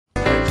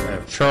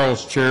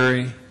Charles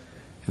Cherry, and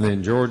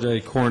then George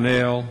A.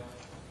 Cornell,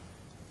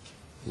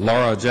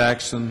 Laura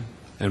Jackson,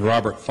 and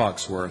Robert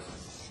Foxworth.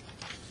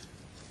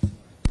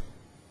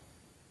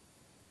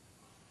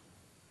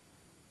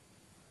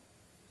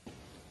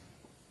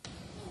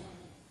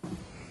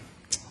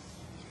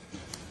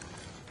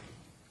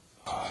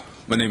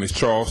 My name is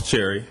Charles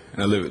Cherry,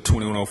 and I live at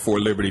 2104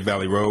 Liberty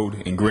Valley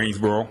Road in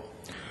Greensboro.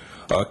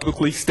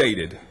 Quickly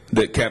stated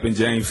that Captain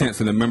James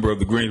Henson, a member of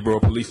the Greensboro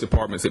Police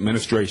Department's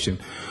administration,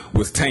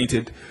 was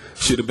tainted,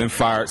 should have been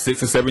fired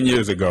 6 or 7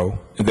 years ago,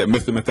 and that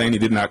Mr. Matheny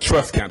did not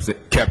trust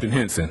Captain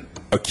Henson,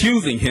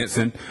 accusing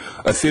Henson,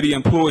 a city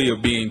employee,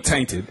 of being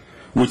tainted,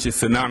 which is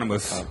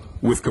synonymous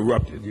with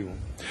corrupted.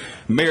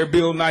 Mayor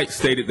Bill Knight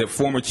stated that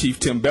former Chief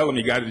Tim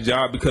Bellamy got the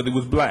job because he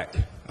was black,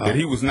 that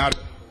he was not.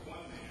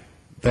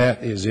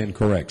 That is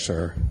incorrect,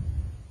 sir.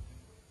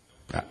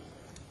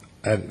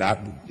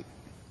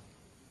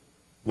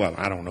 Well,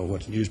 I don't know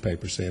what the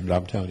newspaper said, but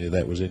I'm telling you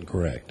that was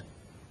incorrect.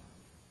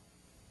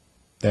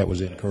 That was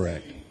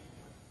incorrect.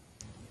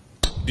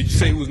 Did you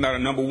say he was not a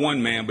number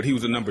 1 man, but he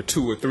was a number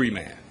 2 or 3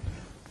 man?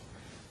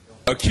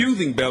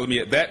 Accusing Bellamy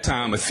at that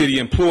time, a city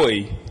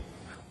employee,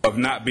 of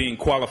not being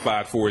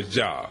qualified for his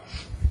job.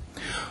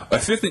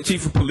 Assistant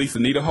Chief of Police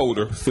Anita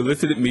Holder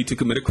solicited me to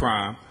commit a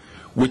crime,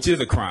 which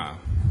is a crime.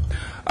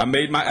 I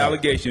made my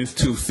allegations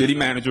to City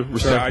Manager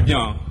Rashad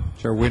Young.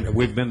 Sir,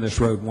 we've been this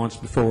road once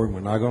before, and we're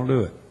not going to do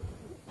it.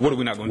 What are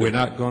we not going to do? We're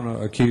not going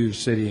to accuse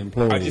city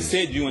employees. I just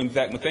said you and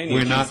Zach Matheny.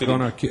 We're not going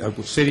to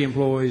accuse city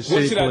employees.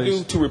 What should I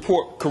do to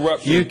report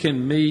corruption? You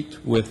can meet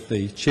with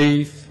the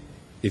chief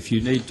if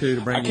you need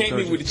to bring. I can't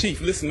meet with the chief.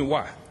 Listen to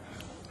why.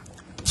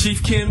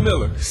 Chief Ken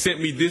Miller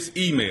sent me this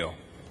email.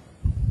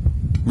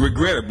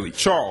 Regrettably,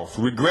 Charles,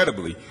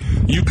 regrettably,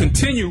 you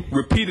continue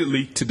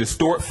repeatedly to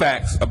distort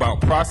facts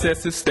about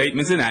processes,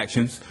 statements, and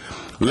actions,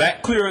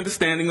 lack clear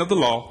understanding of the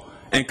law,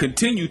 and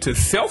continue to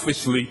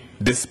selfishly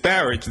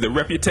disparage the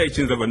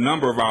reputations of a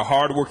number of our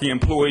hardworking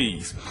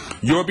employees.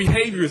 Your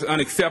behavior is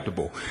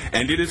unacceptable,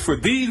 and it is for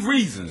these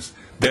reasons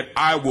that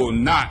I will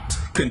not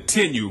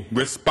continue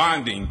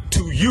responding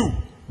to you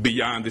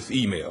beyond this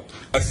email.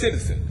 A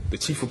citizen, the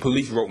chief of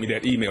police, wrote me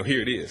that email.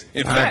 Here it is.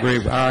 In fact,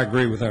 I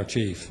agree with our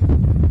chief.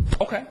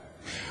 Okay.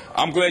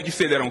 I'm glad you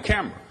said that on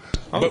camera.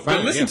 But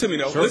listen to me,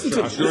 though. Sure, listen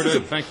to me. Sure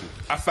did. Thank you.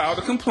 I filed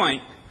a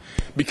complaint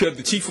because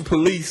the chief of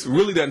police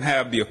really doesn't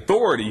have the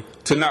authority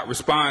to not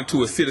respond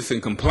to a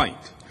citizen complaint.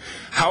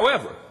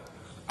 However,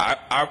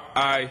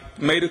 I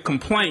made a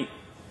complaint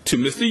to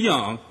Mr.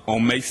 Young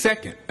on May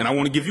 2nd, and I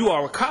want to give you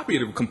all a copy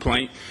of the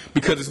complaint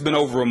because it's been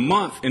over a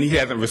month and he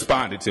hasn't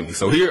responded to me.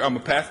 So here, I'm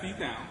going to pass these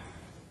down.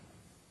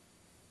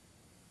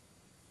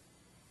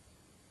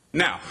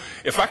 Now,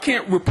 if I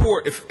can't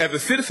report, as a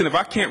citizen, if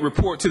I can't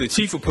report to the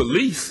chief of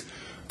police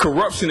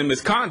corruption and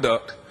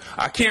misconduct,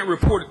 I can't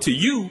report it to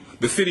you,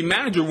 the city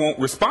manager won't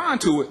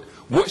respond to it.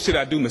 What should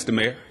I do, Mr.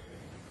 Mayor?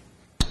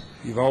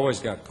 You've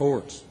always got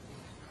courts.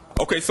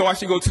 Okay, so I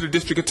should go to the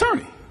district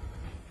attorney.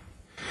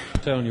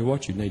 I'm telling you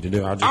what you need to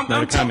do. I'll just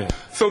make a comment.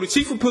 So the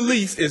chief of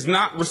police is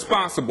not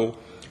responsible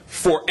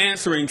for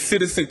answering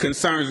citizen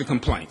concerns and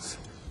complaints.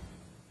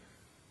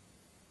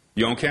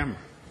 You're on camera.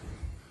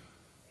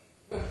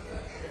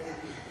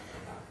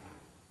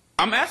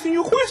 I'm asking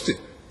you a question.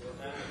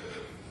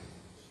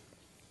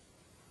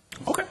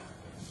 Okay.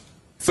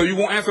 So you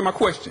won't answer my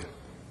question.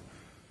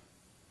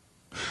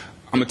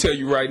 I'm going to tell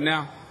you right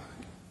now,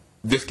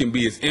 this can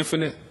be as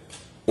infinite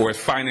or as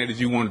finite as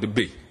you want it to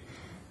be.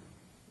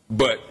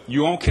 But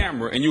you're on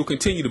camera and you'll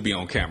continue to be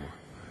on camera.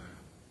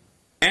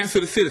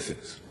 Answer the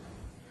citizens.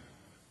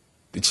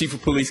 The chief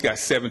of police got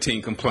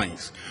 17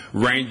 complaints,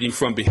 ranging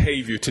from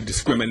behavior to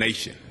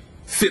discrimination,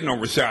 sitting on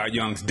Rashad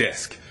Young's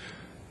desk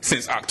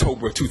since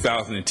October of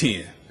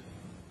 2010.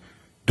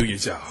 Do your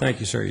job. Thank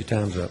you, sir. Your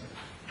time's up.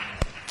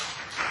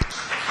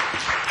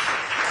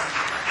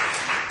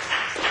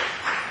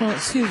 Well,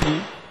 excuse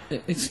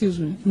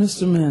me,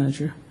 Mr.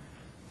 Manager.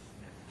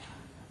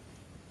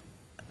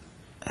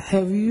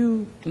 Have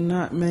you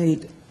not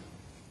made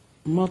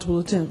multiple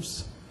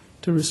attempts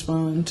to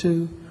respond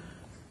to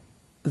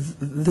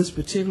this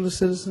particular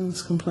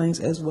citizen's complaints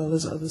as well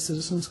as other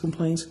citizens'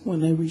 complaints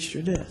when they reached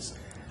your desk?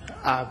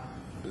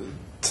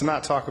 To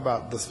not talk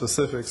about the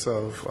specifics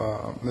of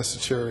Mr.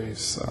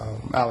 Cherry's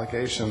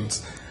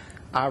allegations,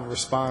 I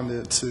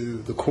responded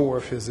to the core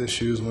of his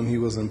issues when he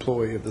was an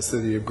employee of the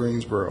city of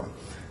Greensboro,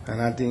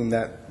 and I deem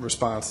that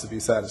response to be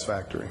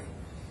satisfactory.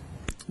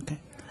 Okay.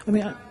 I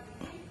mean,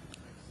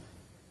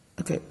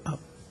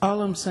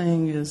 all I'm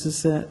saying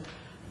is that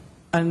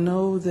I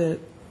know that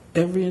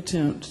every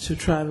attempt to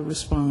try to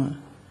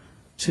respond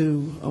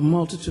to a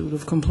multitude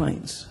of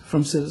complaints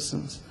from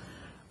citizens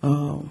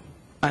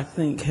I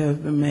think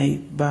have been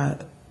made by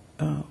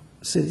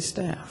city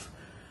staff.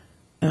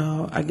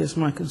 I guess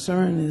my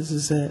concern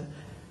is that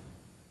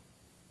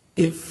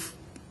if,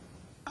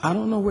 I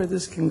don't know where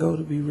this can go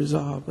to be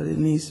resolved, but it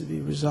needs to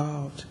be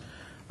resolved.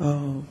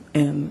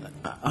 And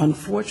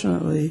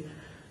unfortunately,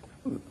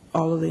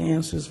 all of the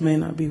answers may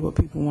not be what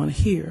people want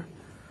to hear,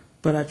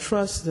 but I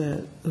trust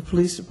that the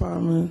police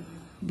department,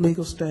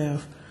 legal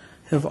staff,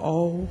 have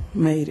all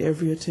made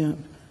every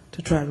attempt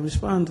to try to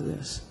respond to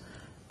this.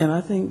 And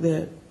I think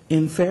that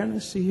in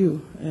fairness to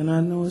you, and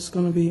I know it's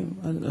going to be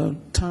a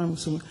time,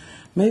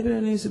 maybe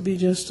there needs to be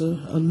just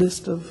a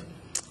list of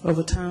a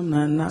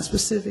timeline, not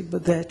specific,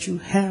 but that you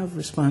have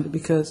responded,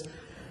 because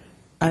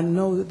I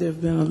know that there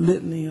have been a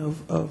litany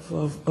of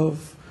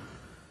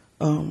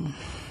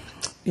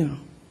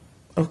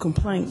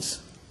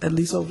complaints, at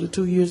least over the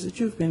 2 years that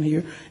you've been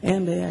here,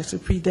 and they actually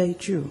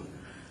predate you.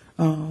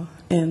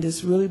 And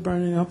it's really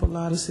burning up a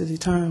lot of city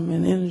time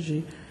and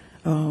energy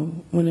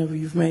whenever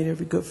you've made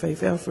every good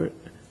faith effort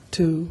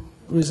to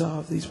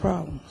resolve these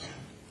problems.